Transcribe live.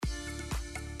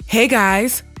Hey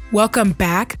guys, welcome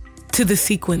back to The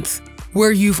Sequence,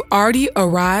 where you've already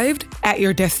arrived at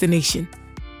your destination.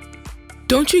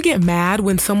 Don't you get mad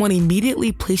when someone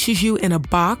immediately places you in a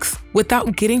box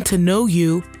without getting to know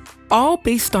you, all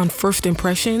based on first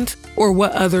impressions or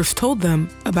what others told them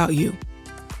about you?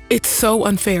 It's so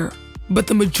unfair, but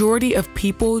the majority of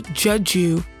people judge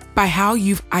you by how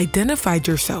you've identified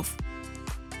yourself.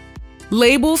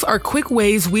 Labels are quick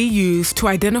ways we use to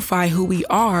identify who we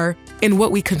are and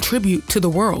what we contribute to the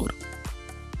world.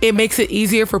 It makes it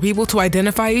easier for people to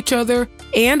identify each other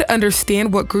and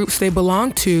understand what groups they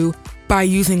belong to by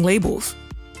using labels.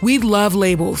 We love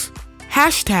labels.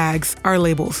 Hashtags are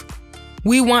labels.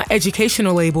 We want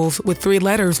educational labels with 3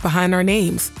 letters behind our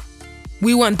names.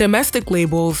 We want domestic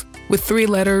labels with 3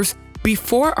 letters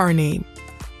before our name.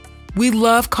 We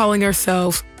love calling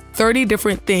ourselves 30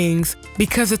 different things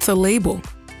because it's a label.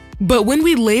 But when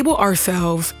we label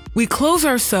ourselves, we close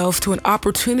ourselves to an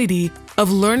opportunity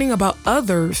of learning about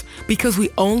others because we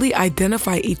only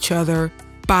identify each other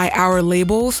by our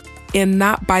labels and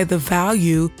not by the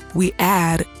value we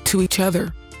add to each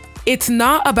other. It's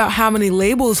not about how many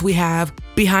labels we have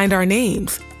behind our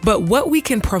names, but what we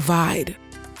can provide.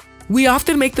 We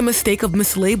often make the mistake of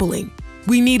mislabeling.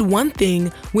 We need one thing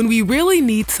when we really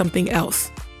need something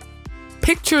else.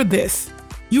 Picture this.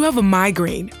 You have a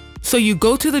migraine, so you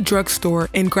go to the drugstore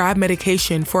and grab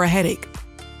medication for a headache.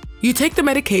 You take the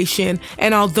medication,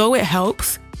 and although it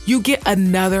helps, you get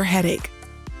another headache.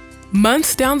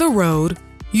 Months down the road,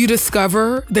 you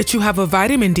discover that you have a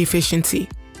vitamin deficiency.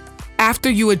 After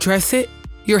you address it,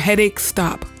 your headaches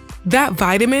stop. That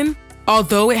vitamin,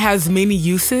 although it has many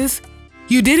uses,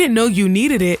 you didn't know you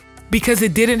needed it because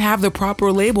it didn't have the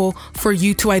proper label for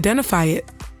you to identify it.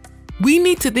 We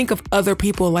need to think of other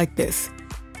people like this.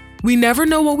 We never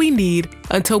know what we need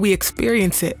until we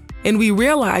experience it, and we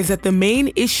realize that the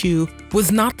main issue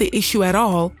was not the issue at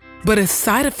all, but a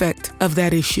side effect of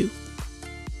that issue.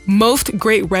 Most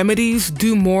great remedies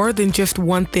do more than just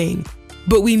one thing,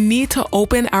 but we need to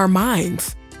open our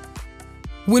minds.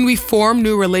 When we form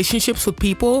new relationships with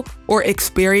people or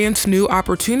experience new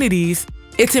opportunities,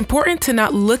 it's important to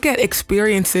not look at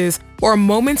experiences or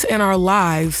moments in our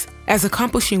lives as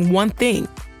accomplishing one thing,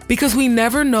 because we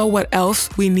never know what else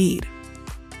we need.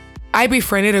 I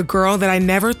befriended a girl that I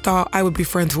never thought I would be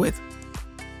friends with.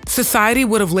 Society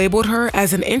would have labeled her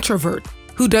as an introvert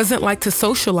who doesn't like to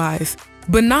socialize,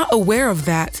 but not aware of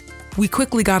that, we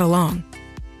quickly got along.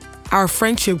 Our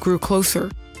friendship grew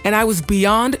closer, and I was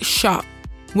beyond shocked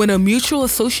when a mutual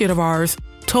associate of ours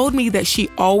told me that she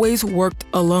always worked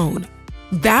alone.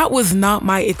 That was not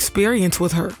my experience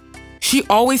with her. She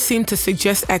always seemed to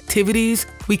suggest activities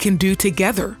we can do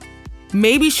together.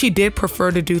 Maybe she did prefer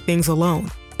to do things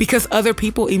alone because other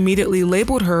people immediately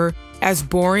labeled her as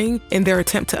boring in their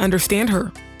attempt to understand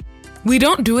her. We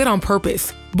don't do it on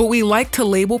purpose, but we like to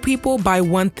label people by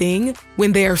one thing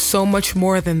when they are so much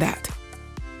more than that.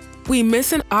 We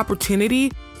miss an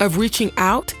opportunity of reaching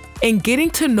out and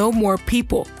getting to know more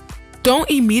people. Don't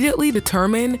immediately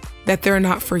determine that they're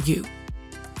not for you.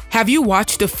 Have you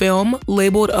watched a film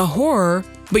labeled a horror,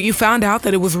 but you found out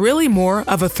that it was really more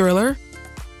of a thriller?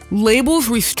 Labels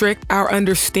restrict our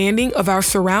understanding of our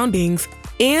surroundings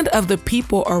and of the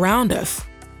people around us.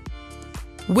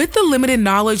 With the limited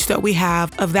knowledge that we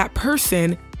have of that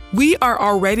person, we are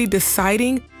already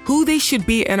deciding who they should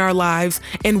be in our lives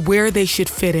and where they should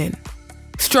fit in.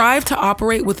 Strive to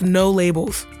operate with no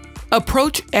labels.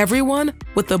 Approach everyone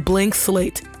with a blank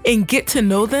slate and get to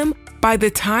know them by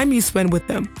the time you spend with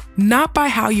them, not by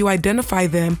how you identify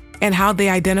them and how they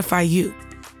identify you.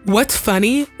 What's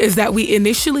funny is that we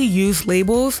initially use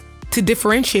labels to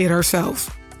differentiate ourselves,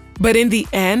 but in the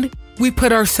end, we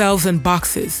put ourselves in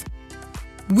boxes.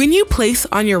 When you place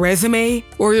on your resume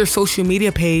or your social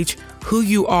media page who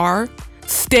you are,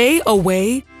 stay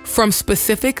away from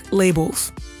specific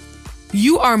labels.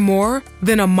 You are more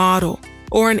than a model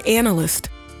or an analyst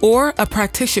or a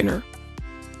practitioner.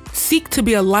 Seek to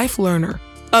be a life learner,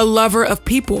 a lover of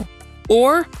people,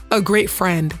 or a great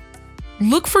friend.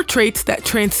 Look for traits that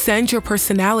transcend your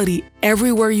personality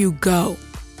everywhere you go.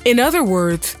 In other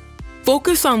words,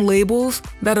 focus on labels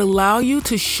that allow you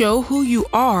to show who you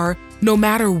are no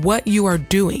matter what you are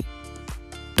doing.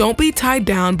 Don't be tied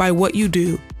down by what you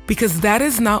do, because that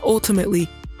is not ultimately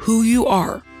who you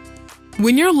are.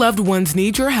 When your loved ones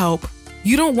need your help,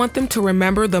 you don't want them to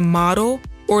remember the model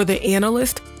or the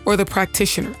analyst or the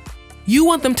practitioner. You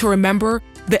want them to remember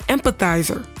the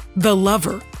empathizer, the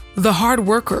lover, the hard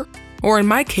worker, or in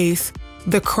my case,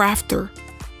 the crafter.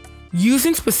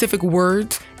 Using specific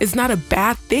words is not a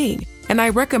bad thing, and I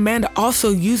recommend also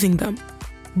using them.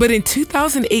 But in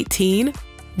 2018,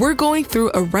 We're going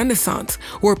through a renaissance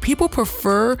where people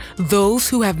prefer those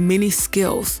who have many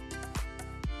skills.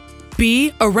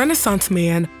 Be a Renaissance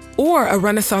man or a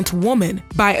Renaissance woman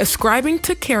by ascribing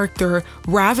to character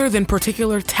rather than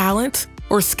particular talents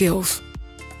or skills.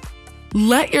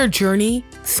 Let your journey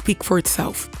speak for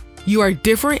itself. You are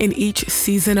different in each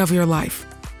season of your life.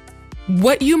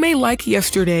 What you may like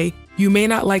yesterday, you may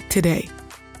not like today.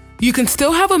 You can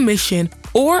still have a mission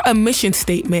or a mission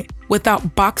statement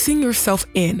without boxing yourself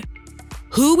in.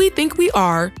 Who we think we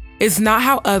are is not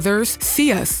how others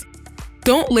see us.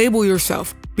 Don't label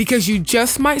yourself because you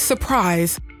just might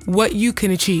surprise what you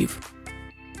can achieve.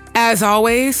 As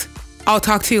always, I'll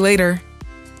talk to you later.